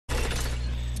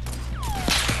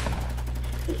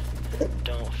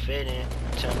fading.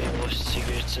 Tell me what's the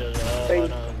secret to love. I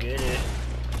don't get it.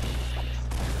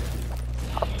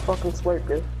 I fucking swear,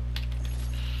 dude.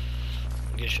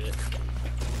 Good shit.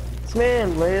 This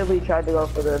man literally tried to go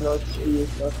for the North Sea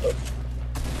stuff.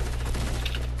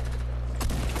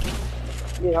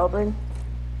 You helping?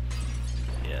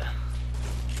 Yeah.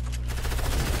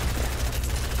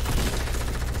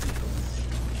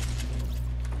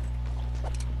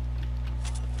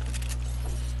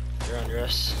 You're on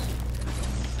rest.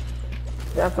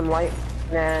 Got some light?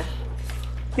 Nah.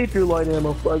 Keep your light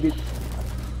ammo, fuck it.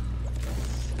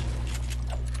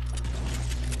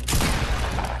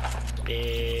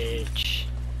 Bitch.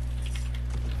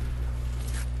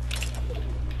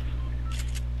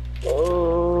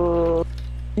 Oh,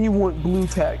 he want blue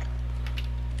tack.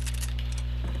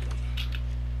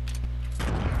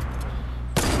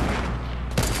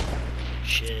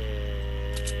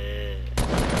 Shit.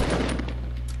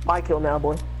 My kill now,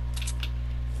 boy.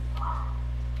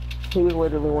 He was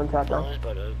literally one tap down.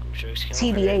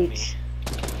 TBH.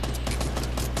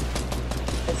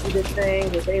 I see this thing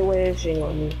that they wishing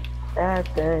on me. That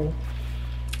thing.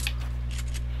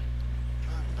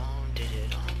 Did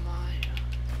it on my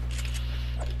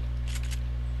own.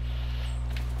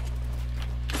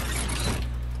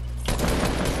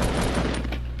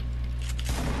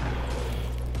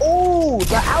 Oh,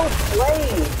 the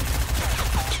outplay.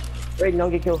 Raiden,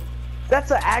 don't get killed.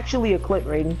 That's actually a clip,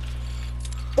 Raiden.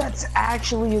 That's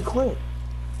actually a clip.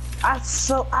 I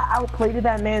outplayed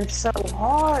that man so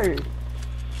hard.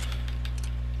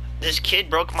 This kid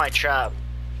broke my trap.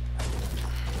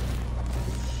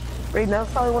 Raiden, that was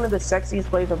probably one of the sexiest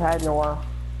plays I've had in a while.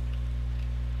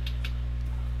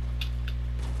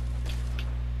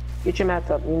 Get your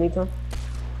mats up. You need some?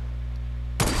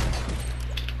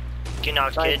 Get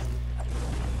knocked, Nice. kid.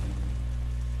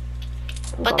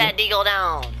 Put that deagle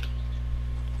down.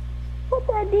 Put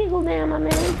that deagle down, my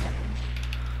man.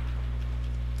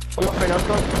 I'm up for no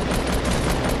scope.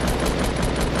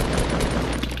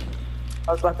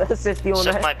 I was about to assist you on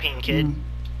that. Suck my ping, kid.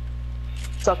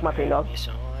 Suck my ping, dog.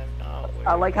 So I'm not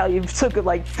I like how you took it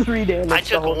like 3 damage. I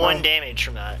took 1 damage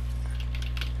from that.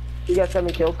 You got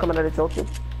 7 kills coming out of tilted.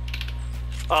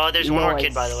 Oh, there's one more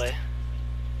kid, by the way.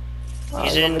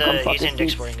 He's in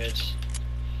Dick's Sporting Goods.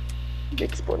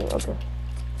 Dick's Sporting, okay.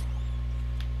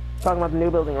 Talking about the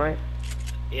new building, right?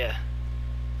 Yeah.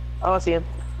 Oh, I see him.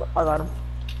 I got him.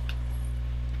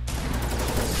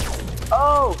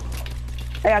 Oh!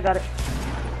 Hey, I got it.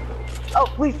 Oh,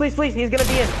 please, please, please. He's gonna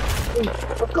be in.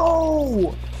 Let's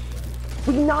go!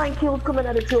 We 9 kills coming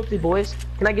out of tilted, boys.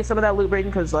 Can I get some of that loot,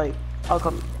 Braden? Cause like, I'll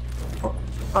come.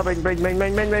 Oh, Braden.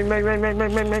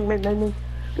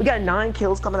 We got 9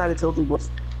 kills coming out of tilted, boys.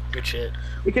 Good shit.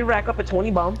 We can rack up a 20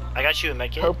 bomb. I got you a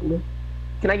med kit. Hopefully.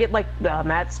 Can I get like the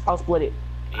mats? I'll split it.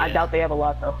 Yeah. I doubt they have a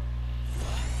lot though.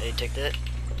 They took it.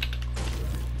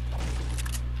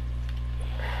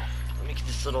 Let me get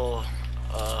this little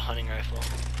hunting rifle.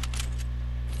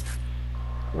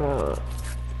 Look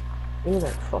at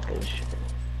that fucking shit.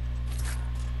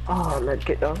 Oh,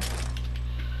 medkit though.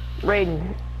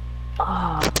 Raiden.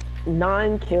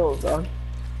 9 kills, dog.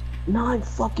 9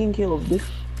 fucking kills, dude.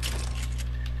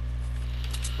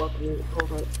 Fucking,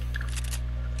 hold on.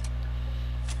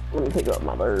 Let me pick up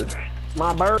my bird.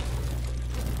 My bird.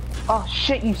 Oh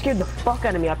shit, you scared the fuck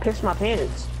out of me. I pissed my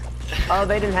pants. Oh,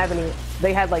 they didn't have any.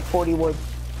 They had like 40 wood.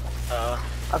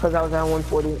 Because I was at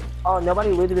 140. Oh,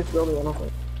 nobody looted this building, I don't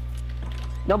think.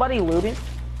 Nobody looted?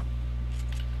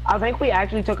 I think we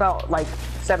actually took out like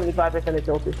 75% of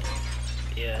tilted.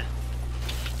 Yeah.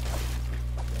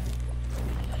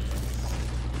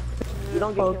 You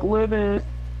don't get living.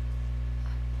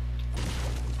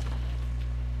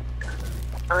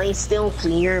 I still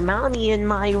see your mommy in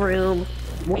my room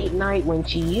late night when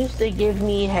she used to give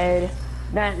me head.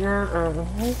 That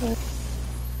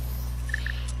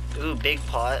Ooh, big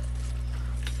pot.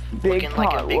 big Looking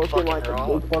pot, like a big looking fucking like rock.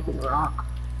 a big fucking rock.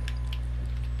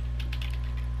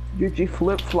 Gucci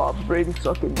flip flops, Braden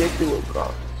sucking dick to a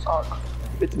cock. Sock.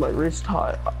 It's my wrist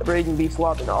hot. Braden be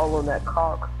slopping all on that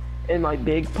cock. In my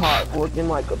big pot, looking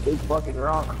like a big fucking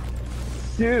rock.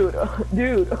 Dude,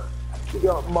 dude. You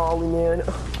got Molly, man.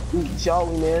 You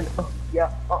jolly, man.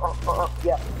 Yeah,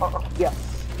 yeah, yeah.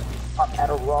 I had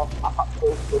a raw,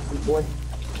 close pussy, boy.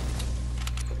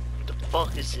 What the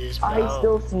fuck is this, bro? I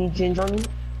still see ginger on me.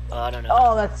 I don't know.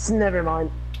 Oh, that's never mind.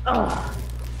 Ugh.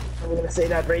 I'm gonna say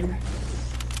that, Braden.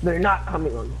 They're not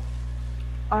coming on me.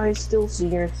 I still see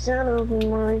your shadows in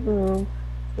my room.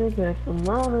 Take back the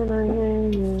moment I hear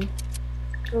you.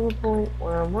 To the point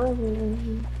where I'm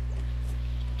living.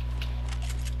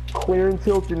 Clear and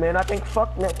tilted, man. I think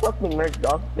fuck me merch,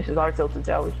 dog. This is our tilted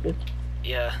towers, bitch.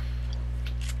 Yeah.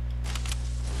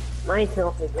 My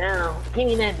tilted now. Give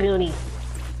me that booty.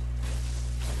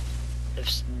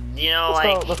 If, you know,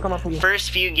 Let's come up here.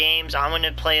 first few games, I'm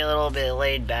gonna play a little bit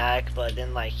laid back, but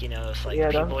then, like, you know, if, like,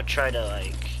 people try to,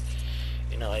 like,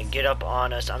 you know, like, get up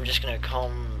on us, I'm just gonna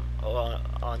comb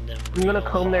on them. I'm gonna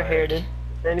comb their hair, dude.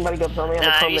 If anybody goes on me, I'm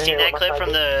gonna comb their hair. Have you seen that clip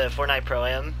from the FORTNITE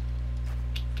Pro-Am?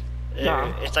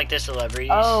 No. It's like the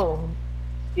celebrities. Oh.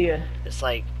 Yeah. It's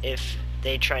like, if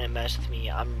they try to mess with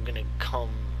me, I'm gonna comb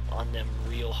on them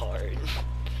real hard.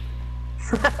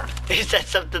 He said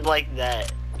something like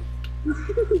that.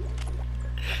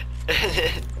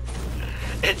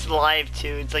 It's live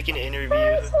too, it's like an interview.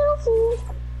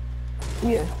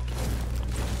 Yeah.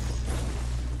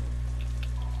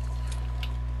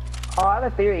 Oh, I have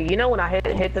a theory. You know when I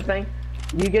hit the thing,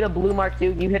 you get a blue mark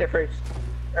too, you hit it first.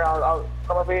 Or I'll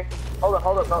come over here. Hold up,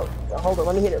 no. Hold up,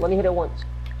 let me hit it once.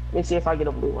 Let me see if I get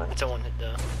a blue one. It's a one hit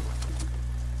though.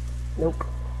 Nope.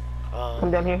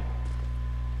 Come down here.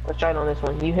 Let's try it on this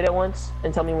one. You hit it once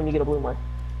and tell me when you get a blue one.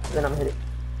 Then I'm gonna hit it.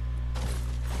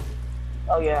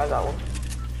 Oh yeah, I got one.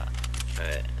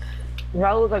 Alright. You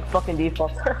all look like fucking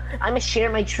default. I'ma share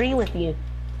my tree with you.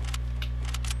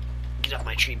 Get off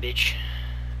my tree, bitch.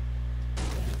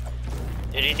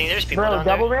 Do you think there's people down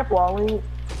double there? ramp walling.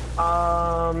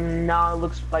 Nah, it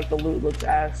looks like the loot looks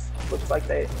ass. Looks like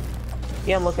they.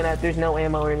 Yeah, I'm looking at. There's no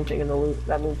ammo or anything in the loot.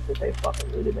 That means that they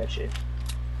fucking looted that shit.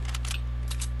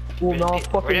 Well, no,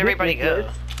 Where did everybody go?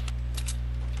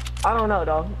 I don't know,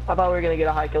 dog. I thought we were gonna get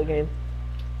a high kill game.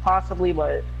 Possibly,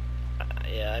 but.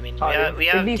 Yeah, I mean, we It'd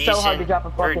have be decent, so hard to drop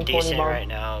a fucking 20 bomb right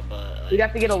now, but. Like, we'd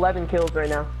have to get 11 kills right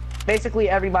now. Basically,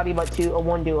 everybody but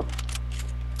one duo.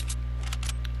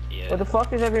 Yeah. Where the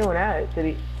fuck is everyone at? Did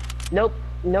he? Nope.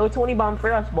 No 20 bomb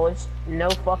for us, boys. No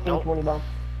fucking 20 bomb.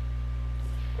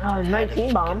 Oh,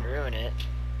 19 bomb. Ruin it.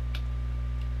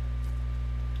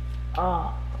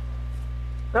 Oh.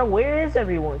 Now, where is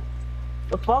everyone?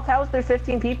 The fuck? How is there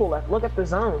 15 people left? Look at the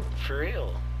zone. For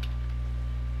real.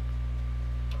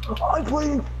 I'm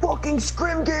playing fucking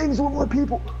scrim games with my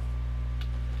people.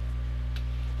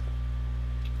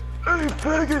 Hey,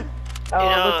 faggot. You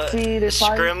know, let's see, there's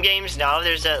scrim games now,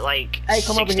 there's at like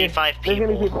 65 people. There's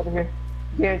gonna be people over here.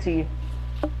 Guarantee you.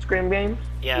 Scrim game?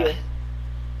 Yeah.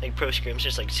 Like pro scrims,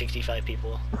 there's like 65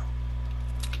 people.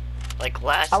 Like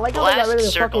last, I like how they got rid of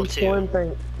the circle fucking storm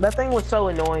thing. That thing was so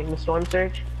annoying, the storm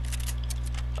surge.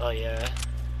 Oh yeah.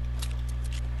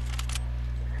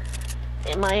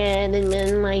 In my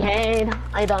head,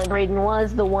 I thought Brayden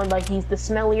was the one, but he's the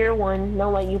smellier one.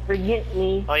 No, like you forget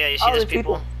me. Oh yeah, you see those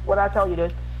people? What I tell you,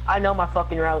 dude? I know my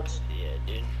fucking routes. Yeah,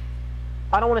 dude.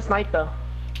 I don't want to snipe though.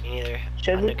 Me neither.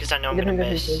 Should we? Because I know I'm gonna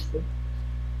miss.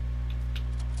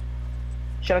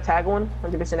 Should I tag one?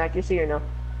 100% accuracy or no?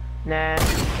 Nah.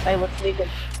 Hey, let's sneak it.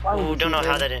 Ooh, don't know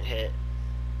how that didn't hit.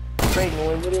 Brayden,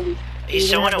 we're literally. He's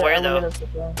so unaware though.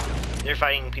 They're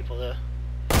fighting people though.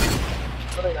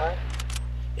 No, they're not.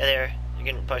 Yeah, they're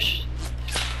getting pushed.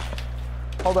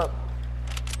 Hold up.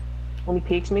 When he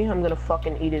peeks me, I'm gonna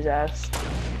fucking eat his ass.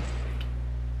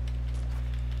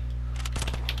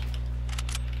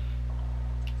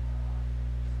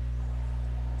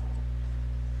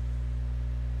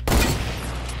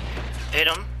 Hit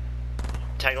him.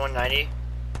 Tag 190.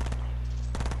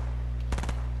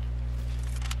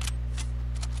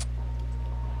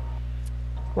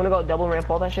 Wanna go double ramp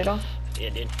all that shit off? Yeah,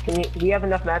 dude. Do you have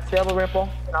enough mats to double ramp all?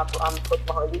 And I'm put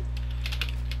behind you.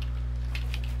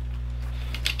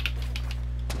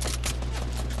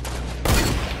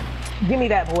 Give me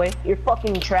that, boy. You're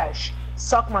fucking trash.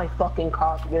 Suck my fucking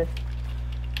cock, dude.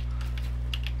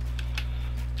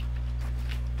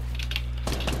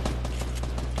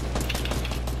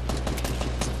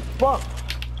 Fuck.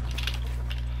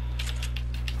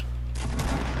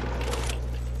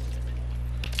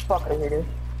 Fuck out of here, dude.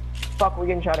 Fuck, we're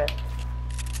getting shot at.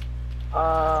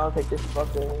 I'll take this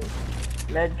fucking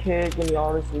med kit. Give me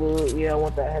all this loot. Yeah, I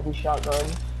want that heavy shotgun.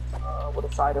 With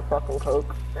a side of fucking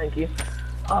coke. Thank you.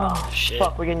 Oh, shit.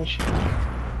 Fuck, we're getting shot.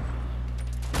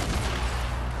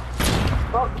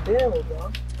 Fuck, damn it,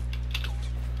 bro.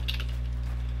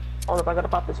 Hold up, I gotta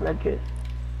pop this med kit.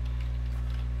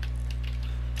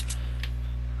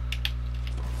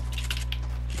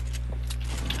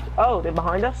 Oh, they're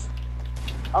behind us?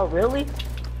 Oh, really?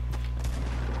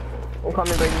 I'm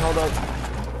coming, Brayden, hold up.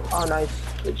 Oh, nice.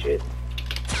 Good shit.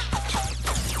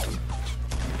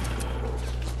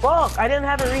 Fuck, I didn't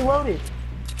have it reloaded.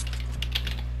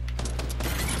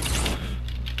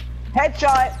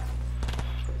 Headshot!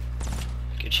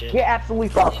 Good shit. Get absolutely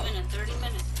fucked. Leaving in 30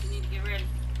 minutes. You need to get ready.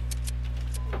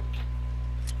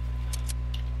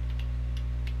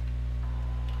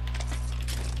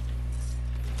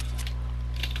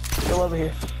 all over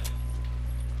here.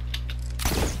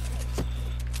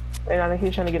 And I think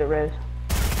he's trying to get a res.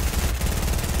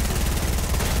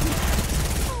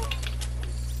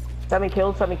 7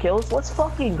 kills, 7 kills. Let's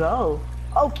fucking go.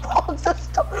 Oh fuck, that's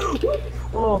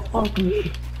oh fuck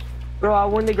me. Bro, I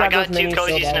wanted to grab those minis. I got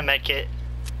 2 cozies and a med kit.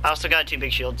 I also got 2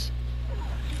 big shields.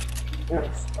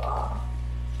 Nice.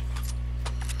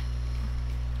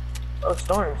 Oh,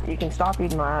 Storms, you can stop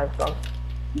eating my ass, bro.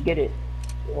 You get it.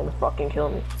 You wanna fucking kill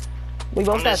me. We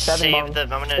both got 7 bombs.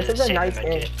 This is a nice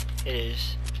end. It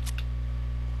is.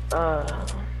 I'm gonna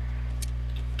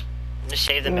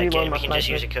save the med kit and we can just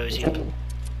use a cozy.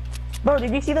 Bro,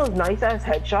 did you see those nice ass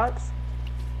headshots?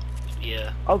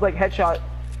 Yeah. I was like, headshot.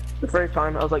 The first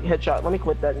time, I was like, headshot. Let me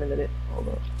clip that in a minute. Hold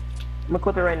on. I'm gonna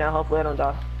clip it right now. Hopefully I don't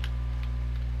die.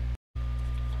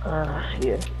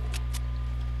 Yeah.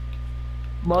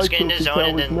 Let's get in the zone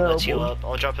and then let's heal up.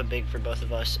 I'll drop a big for both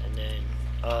of us and then,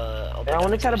 I'll I want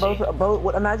to try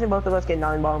to imagine both of us get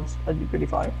 9 bombs. That'd be pretty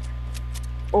fire.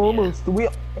 Almost.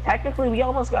 Yeah. Technically, we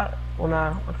almost got, well,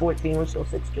 nah, 14. We're still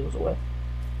 6 kills away.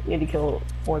 We need to kill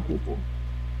 4 people.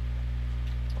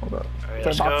 Hold up. Alright,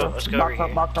 let's go. Let's go over here.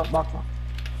 Box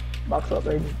up,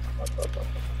 baby. Box up.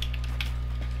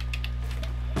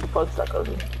 Post that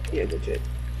cozy. Yeah, good shit.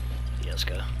 Yeah, let's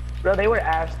go. Bro, they were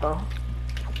ass though.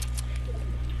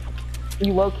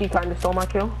 You low-key kinda stole my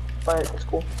kill, but it's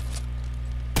cool.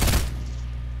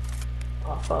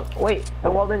 Oh fuck. Wait, the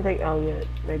wall didn't take, oh yeah,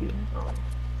 maybe. Oh.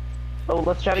 So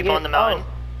let's try to get on the mountain.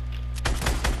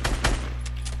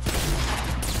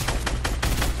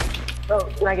 Oh,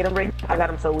 can I get him, Ray? I got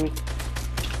him so weak.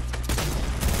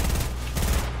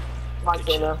 My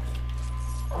kill now.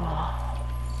 Oh,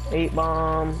 8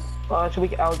 bomb. Should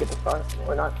we? I'll get the star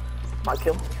or not? My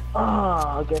kill.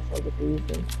 I guess I'll get these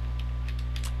then.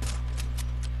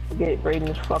 Get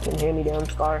Brayden's fucking hand-me-down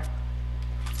scar.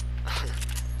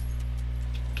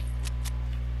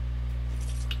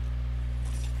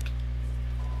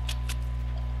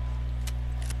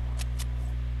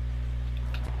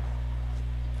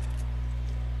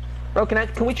 Bro,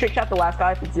 can we trick shot the last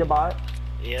guy if it's a bot?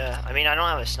 Yeah, I mean I don't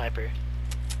have a sniper.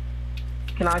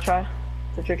 Can I try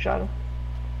to trick shot him?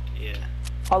 Yeah.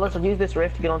 Oh, let's use this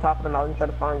rift to get on top of the mountain and try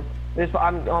to find.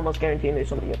 I'm almost guaranteeing there's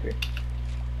somebody up here.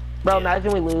 Bro, yeah.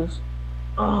 Imagine we lose.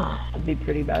 Oh, that'd be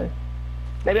pretty bad.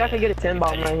 Maybe I could get a 10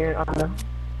 bomb right here. I don't know.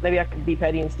 Maybe I could be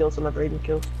petty and steal some of Brayden's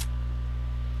kills.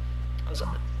 What's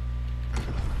up?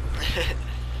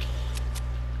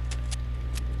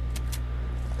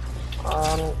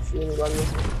 I don't see anybody.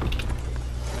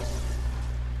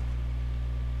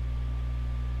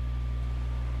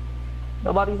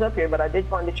 Nobody's up here, but I did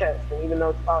find a chest, and even though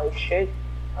it's probably shit,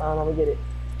 let me get it.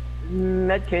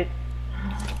 Med kit.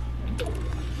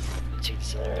 Take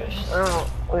this other rift. Oh,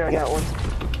 we already got one.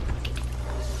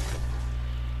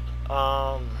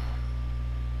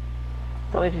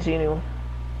 Tell me if you see anyone.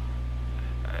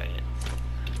 Alright.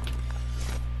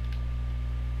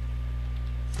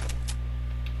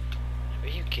 Are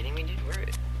you kidding me, dude? Where?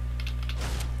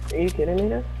 Are you kidding me,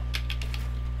 dude?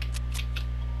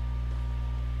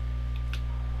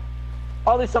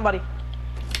 Oh, there's somebody.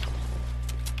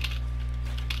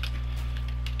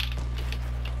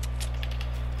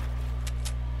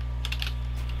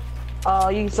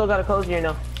 You still got a cozy here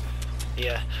now.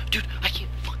 Yeah. Dude, I can't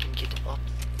fucking get up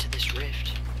to this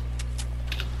rift.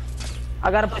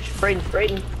 I gotta push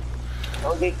Brayden.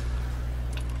 Okay.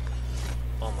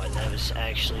 Oh my, that was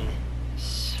actually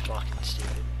fucking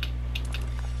stupid.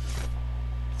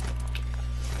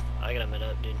 I gotta mid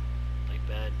up, dude. Like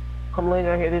bad. Come lean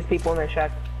right here. There's people in that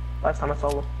shack. Last time I saw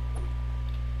them.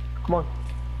 Come on.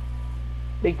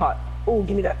 Big pot. Oh,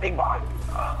 give me that big pot.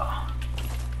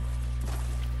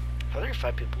 Are there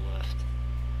 5 people left?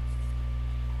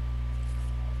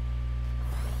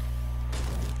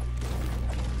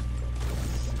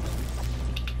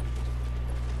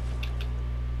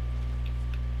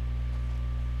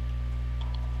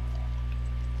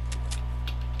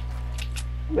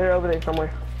 They're over there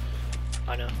somewhere.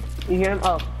 I know. You hear him?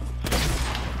 Oh.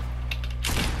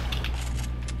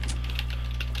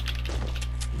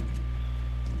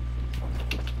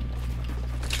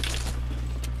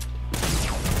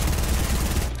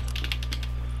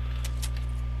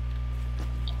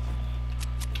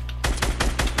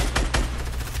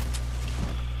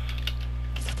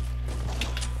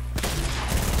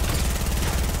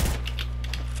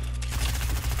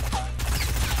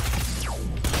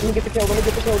 Let me get the kill, let me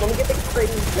get the kill, let me get the kill,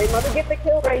 Brayden. Let me get the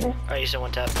kill, Brayden. Alright, you said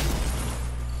 1 tap.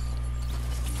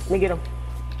 Let me get him.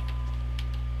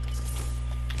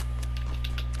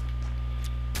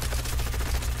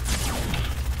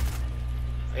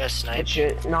 I got sniped. Good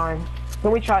shit, 9.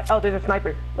 Can we try? Oh, there's a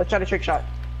sniper. Let's try the trick shot.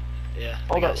 Yeah,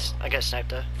 Hold up. I got sniped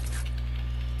though.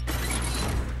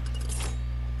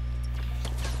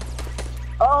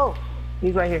 Oh,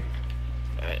 he's right here.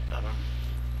 Alright, hold on.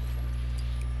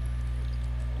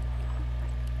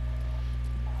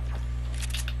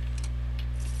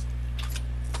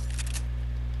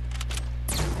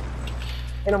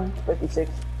 Hit him,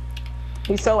 56.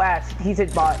 He's so ass. He's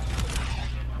his bot.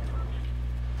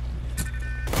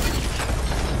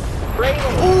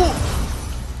 Ooh!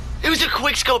 It was a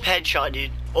quick scope headshot,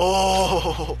 dude.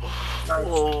 Oh! Nice.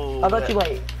 Oh, I'll let you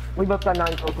wait. We both got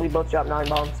 9 kills. We both dropped 9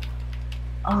 bombs.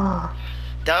 Ah.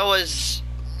 That was...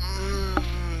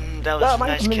 that was a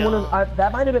nice kill.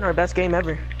 That might have been our best game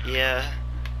ever. Yeah.